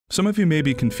Some of you may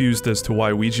be confused as to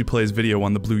why Ouija Play's video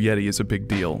on the Blue Yeti is a big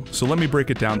deal, so let me break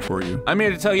it down for you. I'm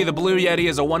here to tell you the Blue Yeti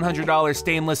is a $100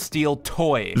 stainless steel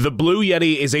toy. The Blue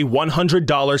Yeti is a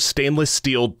 $100 stainless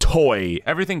steel toy.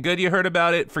 Everything good you heard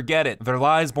about it, forget it. They're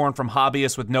lies born from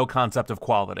hobbyists with no concept of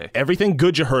quality. Everything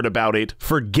good you heard about it,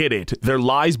 forget it. They're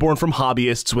lies born from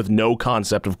hobbyists with no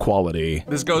concept of quality.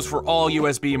 This goes for all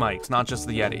USB mics, not just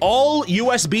the Yeti. All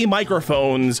USB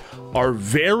microphones are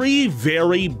very,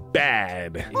 very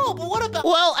bad. Oh, but what about—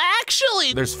 Well,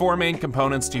 actually— There's 4 main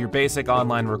components to your basic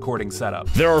online recording setup.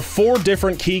 There are 4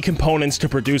 different key components to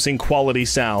producing quality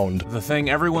sound. The thing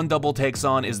everyone double takes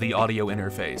on is the audio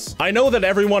interface. I know that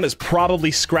everyone is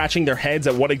probably scratching their heads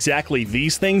at what exactly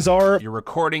these things are. Your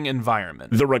recording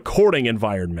environment. The recording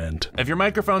environment. If your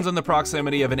microphone's in the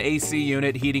proximity of an AC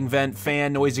unit, heating vent,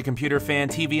 fan, noisy computer fan,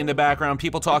 TV in the background,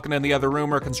 people talking in the other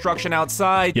room, or construction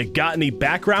outside— You got any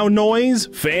background noise?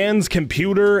 Fans,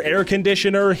 computer, air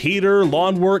conditioner, heater,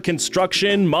 lawn work,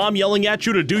 construction, mom yelling at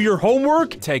you to do your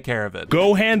homework? Take care of it.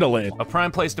 Go handle it. A prime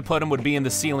place to put them would be in the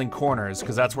ceiling corners,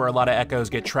 because that's where a lot of echoes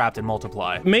get trapped and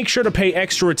multiply. Make sure to pay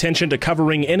extra attention to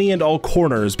covering any and all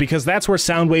corners, because that's where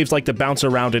sound waves like to bounce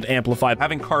around and amplify.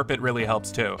 Having carpet really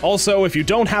helps too. Also, if you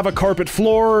don't have a carpet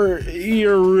floor,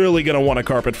 you're really gonna want a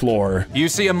carpet floor. You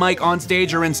see a mic on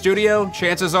stage or in studio,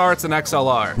 chances are it's an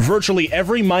XLR. Virtually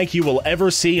every mic you will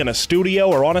ever see in a studio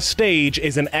or on a stage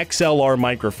is an XLR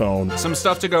microphone. Some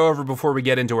stuff to go over before we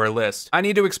get into our list. I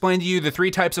need to explain to you the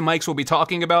 3 types of mics we'll be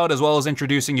talking about, as well as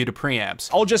introducing you to preamps.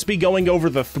 I'll just be going over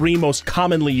the 3 most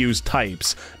commonly used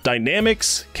types: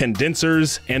 dynamics,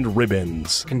 condensers, and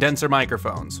ribbons. Condenser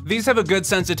microphones. These have a good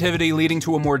sensitivity, leading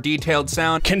to a more detailed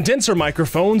sound. Condenser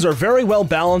microphones are very well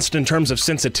balanced in terms of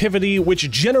sensitivity, which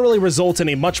generally results in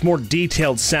a much more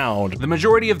detailed sound. The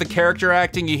majority of the character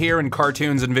acting you hear in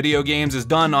cartoons and video games is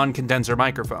done on condenser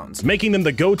microphones, making them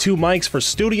the go-to mics for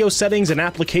studio settings and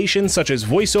applications such as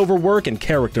voiceover work and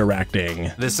character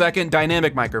acting. The second,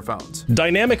 dynamic microphones.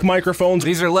 Dynamic microphones.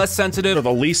 These are less sensitive, are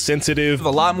the least sensitive, a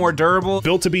lot more durable,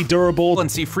 built to be durable,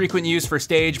 and see frequent use for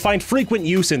stage. Find frequent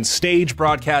use in stage,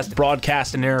 broadcast,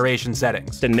 and narration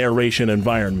settings. And narration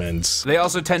environments. They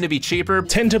also tend to be cheaper.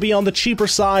 Tend to be on the cheaper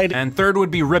side. And third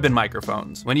would be ribbon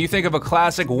microphones. When you think of a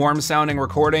classic warm-sounding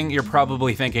recording, you're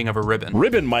probably thinking of a ribbon.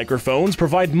 Ribbon microphones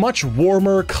provide much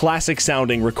warmer,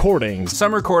 classic-sounding recordings.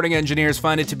 Some recording engineers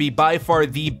find it to be by far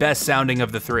the best sounding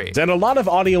of the 3. And a lot of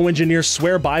audio engineers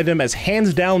swear by them as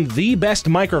hands down the best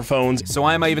microphones. So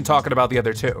why am I even talking about the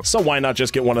other 2? So why not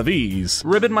just get one of these?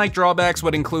 Ribbon mic drawbacks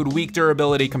would include weak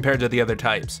durability compared to the other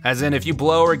types. As in, if you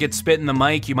blow or get spit in the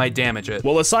mic, you might damage it.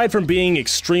 Well, aside from being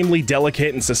extremely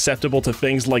delicate and susceptible to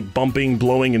things like bumping,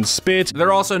 blowing, and spit,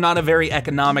 they're also not a very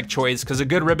economic choice, because a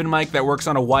good ribbon mic that works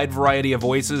on a wide variety of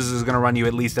voices is gonna run you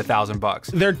at least $1,000.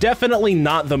 They're definitely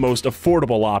not the most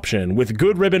affordable option, with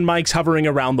good ribbon mics hovering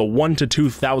around the $1,000 to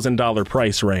 $2,000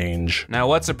 price range. Now,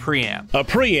 what's a preamp? A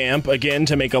preamp, again,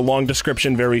 to make a long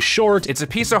description very short, it's a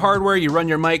piece of hardware you run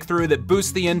your mic through that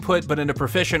boosts the input, but in a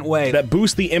proficient way. That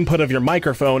boosts the input of your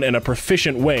microphone in a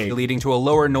proficient way, leading to a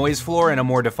lower noise floor and a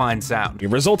more defined sound.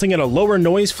 Resulting in a lower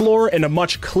noise floor and a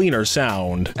much cleaner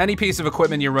sound. Any piece of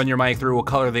equipment you run your mic through will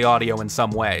color the audio in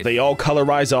some way. They all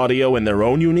colorize audio in their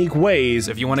own unique ways.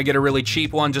 If you want to get a really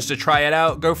cheap one just to try it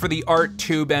out, go for the Art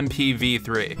Tube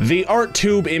MPV3. The Art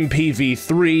Tube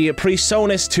MPV3,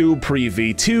 PreSonus Tube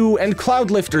Pre-V2, and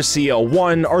Cloudlifter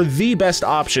CL1 are the best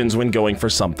options when going for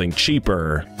something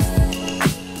cheaper.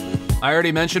 I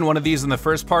already mentioned one of these in the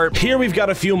first part. Here we've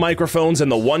got a few microphones in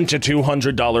the $100 to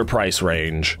 $200 price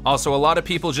range. Also, a lot of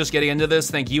people just getting into this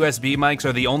think USB mics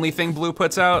are the only thing Blue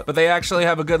puts out, but they actually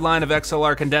have a good line of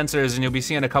XLR condensers, and you'll be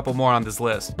seeing a couple more on this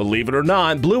list. Believe it or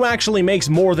not, Blue actually makes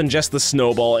more than just the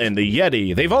Snowball and the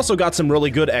Yeti. They've also got some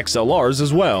really good XLRs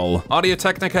as well.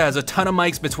 Audio-Technica has a ton of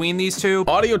mics between these 2.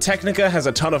 Audio-Technica has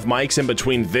a ton of mics in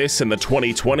between this and the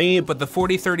 2020, but the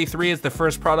 4033 is the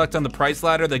first product on the price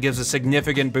ladder that gives a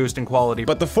significant boost in quality.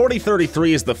 But the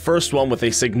 4033 is the first one with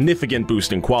a significant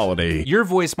boost in quality. Your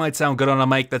voice might sound good on a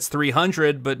mic that's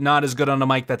 300, but not as good on a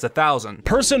mic that's 1,000.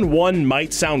 Person 1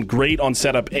 might sound great on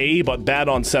setup A, but bad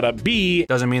on setup B.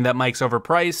 Doesn't mean that mic's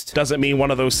overpriced. Doesn't mean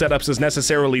one of those setups is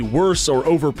necessarily worse or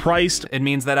overpriced. It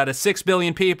means that out of 6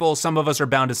 billion people, some of us are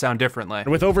bound to sound differently.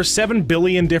 And with over 7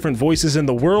 billion different voices in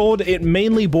the world, it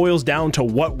mainly boils down to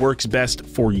what works best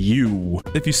for you.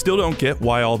 If you still don't get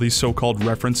why all these so-called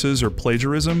references are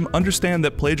plagiarism, Understand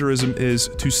that plagiarism is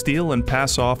to steal and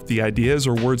pass off the ideas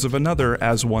or words of another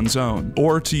as one's own,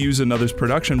 or to use another's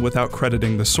production without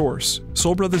crediting the source.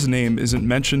 Soul Brother's name isn't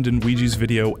mentioned in Ouija's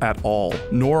video at all,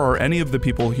 nor are any of the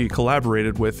people he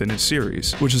collaborated with in his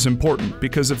series, which is important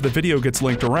because if the video gets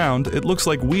linked around, it looks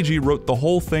like Ouija wrote the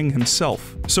whole thing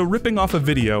himself. So ripping off a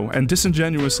video and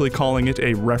disingenuously calling it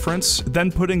a reference,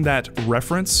 then putting that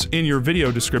reference in your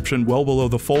video description well below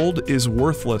the fold is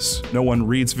worthless. No one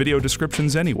reads video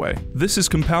descriptions anyway. This is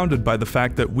compounded by the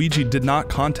fact that Ouija did not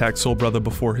contact Soul Brother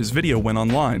before his video went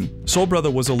online. Soul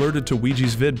Brother was alerted to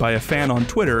Ouija's vid by a fan on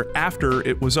Twitter after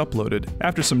it was uploaded.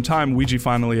 After some time, Ouija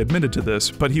finally admitted to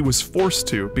this, but he was forced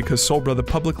to because Soul Brother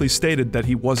publicly stated that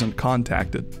he wasn't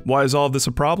contacted. Why is all of this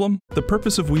a problem? The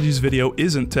purpose of Ouija's video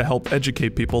isn't to help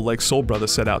educate people like Soul Brother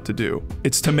set out to do.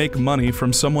 It's to make money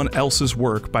from someone else's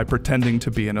work by pretending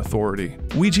to be an authority.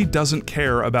 Ouija doesn't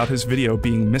care about his video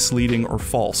being misleading or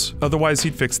false, otherwise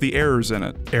he'd fix the errors in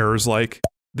it. Errors like,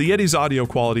 the Yeti's audio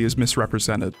quality is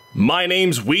misrepresented. My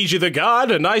name's Ouija the God,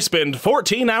 and I spend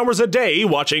 14 hours a day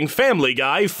watching Family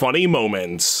Guy funny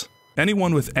moments.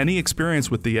 Anyone with any experience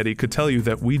with the Yeti could tell you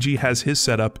that Ouija has his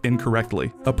setup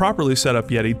incorrectly. A properly set up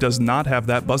Yeti does not have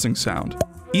that buzzing sound.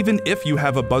 Even if you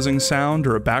have a buzzing sound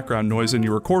or a background noise in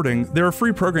your recording, there are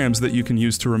free programs that you can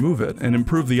use to remove it and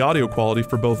improve the audio quality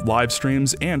for both live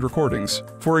streams and recordings.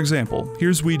 For example,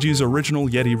 here's Ouija's original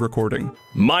Yeti recording.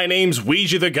 My name's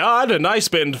Ouija the God, and I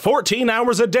spend 14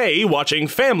 hours a day watching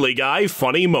Family Guy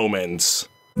funny moments.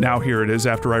 Now here it is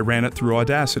after I ran it through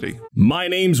Audacity. My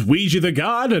name's Ouija the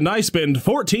God, and I spend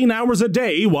 14 hours a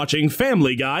day watching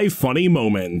Family Guy funny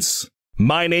moments.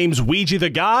 My name's Ouija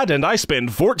the God, and I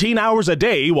spend 14 hours a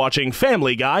day watching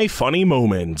Family Guy funny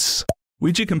moments.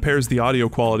 Ouija compares the audio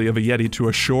quality of a Yeti to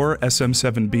a Shure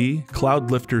SM7B,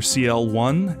 Cloudlifter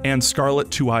CL1, and Scarlett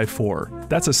 2i4.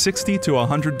 That's a $60 to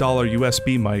 $100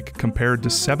 USB mic compared to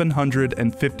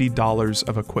 $750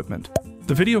 of equipment.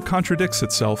 The video contradicts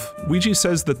itself. Ouija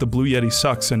says that the Blue Yeti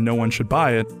sucks and no one should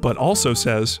buy it, but also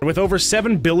says, with over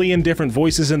 7 billion different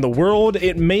voices in the world,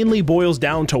 it mainly boils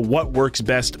down to what works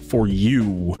best for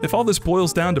you. If all this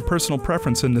boils down to personal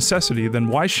preference and necessity, then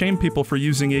why shame people for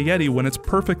using a Yeti when it's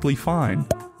perfectly fine?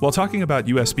 While talking about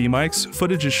USB mics,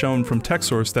 footage is shown from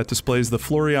TechSource that displays the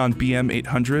Florian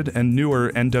BM800 and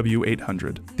newer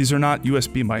NW800. These are not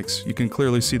USB mics, you can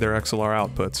clearly see their XLR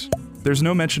outputs. There's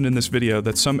no mention in this video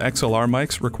that some XLR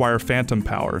mics require phantom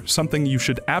power, something you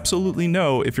should absolutely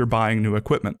know if you're buying new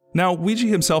equipment. Now, Ouija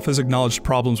himself has acknowledged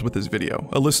problems with his video,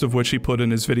 a list of which he put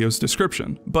in his video's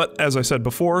description. But as I said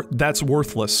before, that's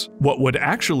worthless. What would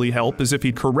actually help is if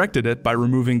he'd corrected it by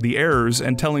removing the errors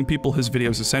and telling people his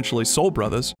video's essentially Soul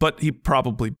Brothers, but he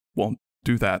probably won't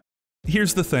do that.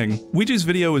 Here's the thing, Ouija's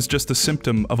video is just a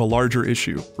symptom of a larger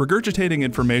issue. Regurgitating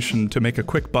information to make a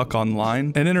quick buck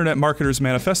online, an internet marketer's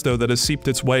manifesto that has seeped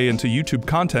its way into YouTube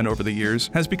content over the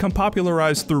years, has become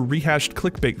popularized through rehashed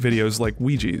clickbait videos like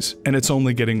Ouija's, and it's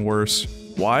only getting worse.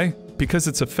 Why? Because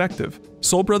it's effective.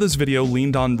 Soul Brothers' video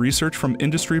leaned on research from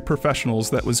industry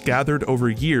professionals that was gathered over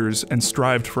years and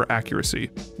strived for accuracy.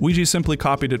 Ouija simply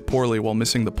copied it poorly while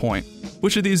missing the point.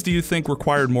 Which of these do you think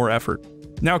required more effort?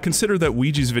 Now consider that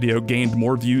Ouija's video gained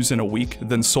more views in a week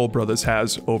than Soul Brothers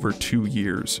has over 2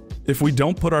 years. If we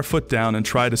don't put our foot down and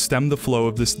try to stem the flow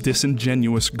of this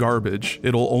disingenuous garbage,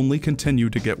 it'll only continue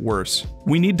to get worse.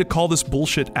 We need to call this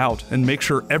bullshit out and make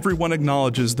sure everyone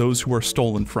acknowledges those who are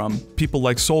stolen from, people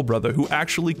like Soul Brother who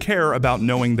actually care about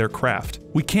knowing their craft.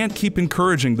 We can't keep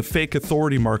encouraging the fake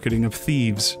authority marketing of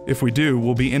thieves. If we do,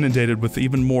 we'll be inundated with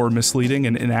even more misleading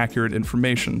and inaccurate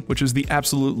information, which is the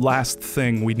absolute last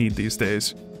thing we need these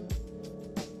days.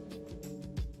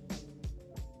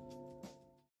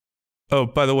 Oh,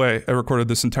 by the way, I recorded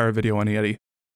this entire video on Yeti.